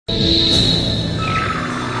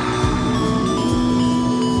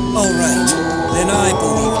Alright, then I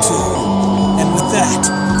believe too. And with that,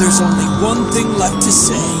 there's only one thing left to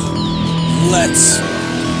say. Let's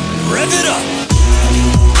rev it up!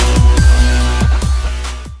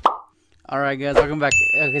 Alright guys, welcome back.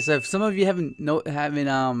 Okay, so if some of you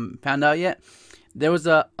haven't found out yet, there was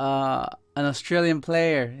an Australian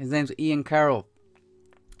player. His name's Ian Carroll.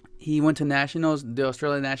 He went to nationals, the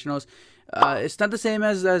Australian nationals. It's not the same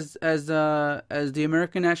as the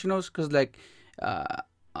American nationals, because like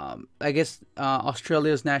I guess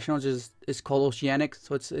Australia's nationals is called Oceanic,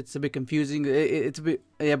 so it's a bit confusing. It's a bit,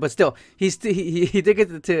 yeah, but still, he did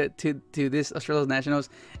get to this Australia's nationals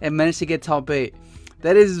and managed to get top 8.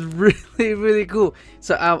 That is really cool.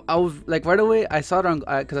 So I was like, right away I saw it on,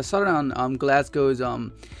 because I saw it on Glasgow's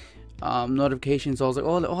notifications. So I was like,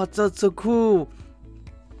 oh, that's so cool.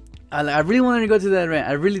 I really wanted to go to that event.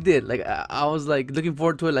 I really did. Like I was like looking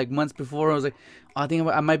forward to it like months before. I was like, oh, I think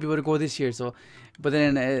I might be able to go this year. So, but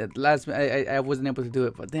then last I wasn't able to do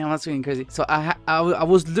it. But damn, that's getting crazy. So I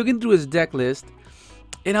was looking through his deck list,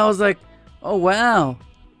 and I was like, oh wow,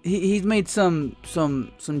 he's made some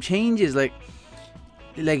changes. Like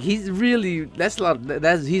he's really, that's a lot.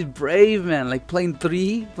 He's brave, man. Like playing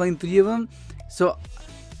three of them. So.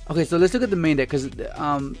 Okay, so let's look at the main deck, because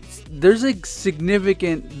there's a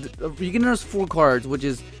significant, you can notice 4 cards, which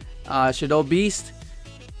is Shadow Beast,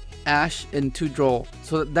 Ash, and 2 Droll.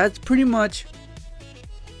 So that's pretty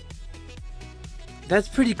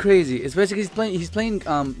crazy, especially he's playing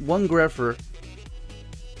 1 Grepher.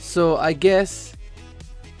 So I guess,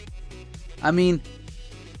 I mean,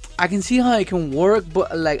 I can see how it can work,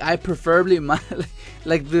 but like I preferably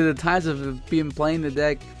like the times of being playing the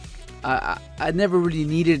deck, I never really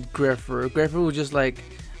needed Grepher. Grepher was just like,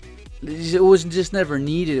 it was just never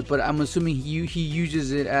needed. But I'm assuming he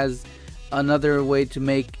uses it as another way to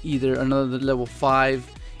make either another level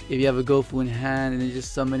 5 if you have a Gofu in hand, and then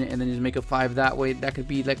just summon it and then just make a 5 that way. That could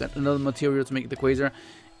be like another material to make the Quasar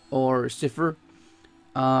or Cipher.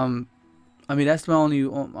 I mean, that's my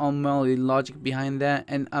only logic behind that.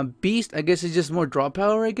 And Beast, I guess, is just more draw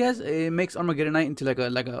power. I guess it makes Armageddonite into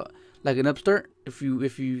like an upstart if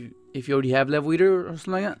you already have Level Eater or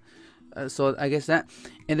something like that. So I guess that.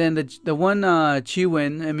 And then the one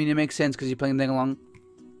Chiwin, I mean, it makes sense because you're playing along.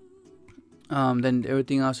 Then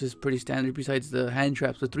everything else is pretty standard besides the hand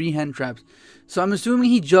traps, the 3 hand traps. So I'm assuming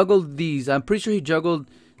he juggled these. I'm pretty sure he juggled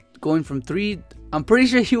going from 3. I'm pretty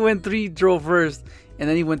sure he went 3 Droll first, and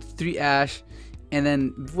then he went 3 Ash, and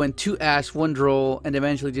then went 2 Ash, 1 Droll, and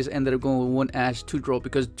eventually just ended up going with 1 Ash, 2 Droll,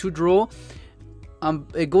 because 2 Droll,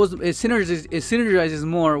 it synergizes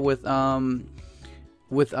more with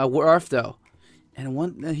Warf though,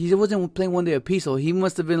 and he wasn't playing 1 day apiece, so he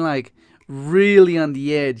must have been like really on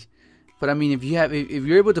the edge. But I mean, if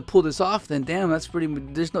you're able to pull this off, then damn, that's pretty.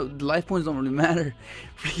 There's no life points, don't really matter.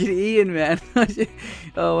 Freaking Ian, man.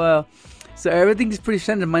 Oh wow. So everything is pretty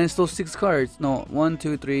standard minus those 6 cards. No, 1,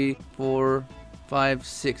 2, 3, 4, 5,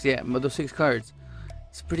 6. Yeah, but those 6 cards.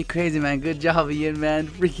 It's pretty crazy, man. Good job, Ian, man.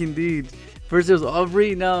 Freaking dude. First it was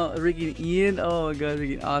Aubrey, now freaking Ian. Oh my god,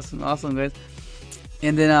 freaking awesome guys.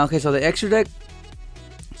 And then okay, so the extra deck.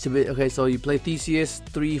 Okay, so you play Theseus,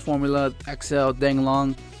 3 Formula, XL,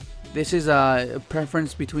 Danglong. This is a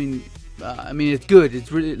preference between. I mean, it's good.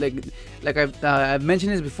 It's really like I've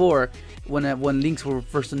mentioned this before when links were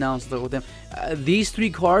first announced with them. These 3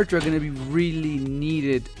 cards are gonna be really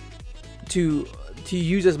needed to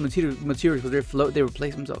use as materials because they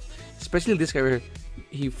replace themselves. Especially this guy right here.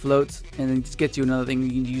 He floats and then just gets you another thing, you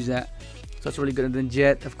can use that. So that's really good. And then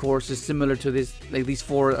Jet, of course, is similar to this. Like these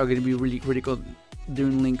 4 are going to be really critical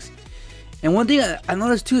during links. And one thing I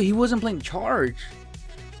noticed too, he wasn't playing charge.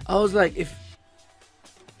 I was like,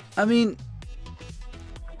 I mean,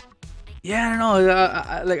 yeah, I don't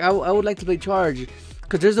know. I would like to play charge,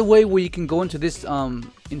 because there's a way where you can go into this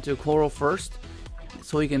into Coral first,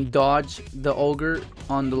 so you can dodge the ogre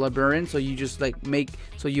on the librarian. So you just like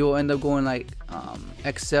so you'll end up going like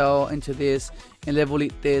excel into this and level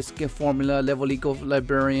elite this, get formula, level elite go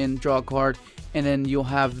librarian, draw a card, and then you'll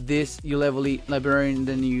have this, you level elite librarian, and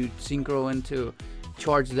then you synchro into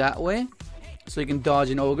charge that way, so you can dodge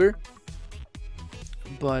an ogre.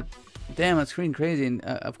 But damn, that's freaking crazy. And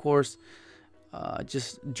of course,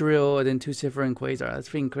 just drill and then 2 Cipher and Quasar. That's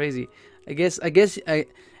freaking crazy. I guess I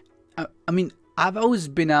mean, I've always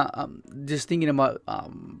been just thinking about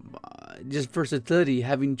just versatility,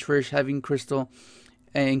 having Trish, having Crystal,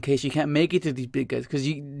 in case you can't make it to these big guys, because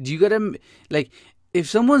you gotta, like, if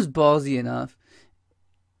someone's ballsy enough,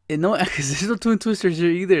 and no, because there's no twin twisters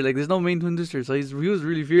here either. Like, there's no main twin twister, so he was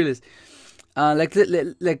really fearless. Like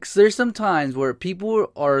there's some times where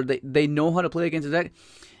people are they know how to play against the deck,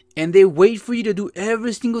 and they wait for you to do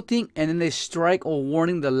every single thing, and then they strike or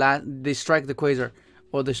warning they strike the quasar,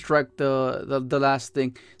 or they strike the last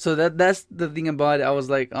thing. So that's the thing about it. I was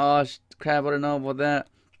like, oh crap, I don't know about that.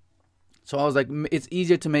 So I was like, it's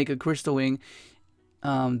easier to make a crystal wing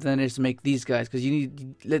than it is to make these guys, because you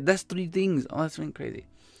need, that's 3 things. Oh, that's been crazy.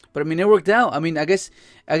 But I mean, it worked out. I mean, I guess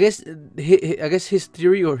his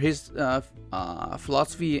theory or his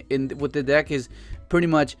philosophy with the deck is pretty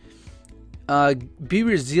much be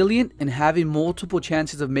resilient and having multiple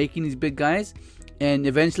chances of making these big guys, and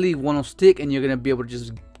eventually one will stick, and you're gonna be able to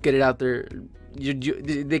just get it out there.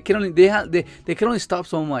 They can only stop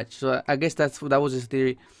so much. So I guess that was his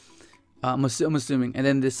theory. I'm assuming. And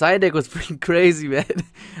then the side deck was pretty crazy, man.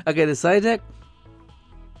 Okay, the side deck.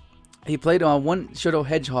 He played on one Shadow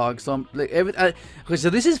Hedgehog, so I'm like okay, so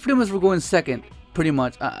this is pretty much we're going second, pretty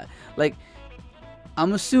much. Like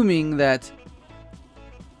I'm assuming that,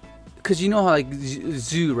 because you know how like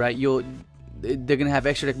Zoo, right? They're gonna have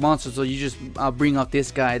extra deck monsters, so you just bring out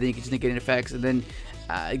this guy, then you can just negate effects, and then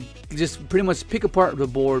just pretty much pick apart the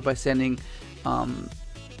board by sending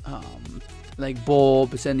like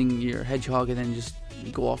Bulb, sending your Hedgehog, and then just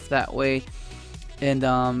go off that way. And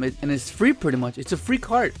it's free pretty much. It's a free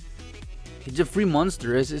card. It's a free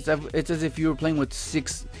monster. It's as if you were playing with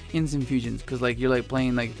 6 instant fusions, because like you're like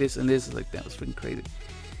playing like this and this. Like that was freaking crazy.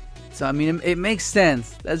 So I mean, it makes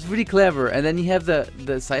sense. That's pretty clever. And then you have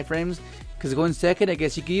the side frames, because going second, I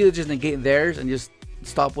guess you can either just negate theirs and just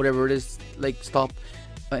stop whatever it is, like stop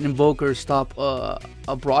an Invoker, stop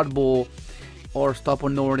a Broad Bull, or stop a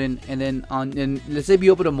Norden. And then let's say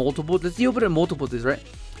you open a multiple. Let's say you open a multiple this, right?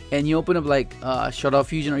 And you open up like Shut Off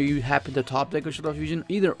Fusion, or you happen to top deck or Shut Off Fusion,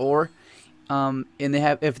 either or. And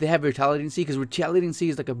if they have Retaliating Sea, because Retaliating Sea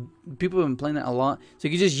is like people have been playing that a lot, so you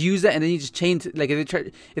can just use that, and then you just chain to, like if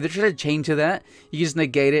they try to chain to that, you just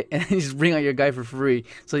negate it and you just bring out your guy for free.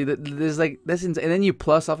 So there's like that's insane. And then you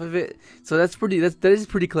plus off of it, so that is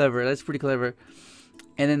pretty clever. That's pretty clever.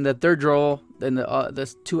 And then the third draw, then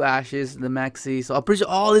the 2 ashes, the maxi. So I'm pretty sure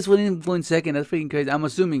all this went in going second. That's freaking crazy. I'm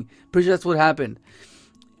assuming, pretty sure that's what happened.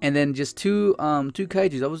 And then just two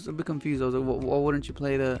kaijus. I was a bit confused. I was like, why wouldn't you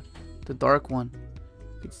play the dark one?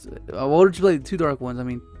 Why wouldn't you play 2 dark ones? I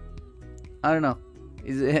mean, I don't know.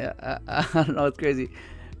 I don't know. It's crazy,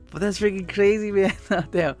 but that's freaking crazy, man.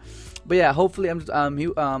 Damn. But yeah, hopefully I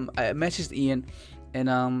messaged Ian,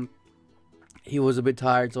 and he was a bit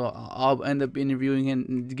tired, so I'll end up interviewing him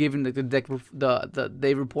and giving the deck the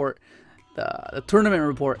day report, the tournament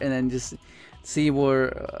report, and then just see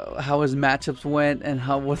how his matchups went, and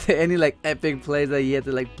was there any like epic plays that he had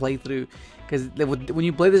to like play through. Because when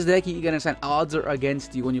you play this deck, you gotta understand odds are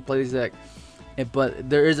against you when you play this deck. But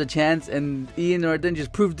there is a chance, and Ian Norton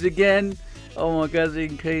just proved it again. Oh my god, it's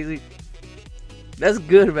freaking crazy. That's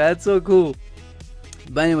good, man. That's so cool.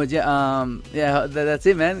 But anyways, yeah, that's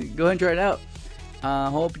it, man. Go ahead and try it out.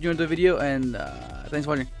 Hope you enjoyed the video, and thanks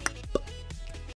for watching.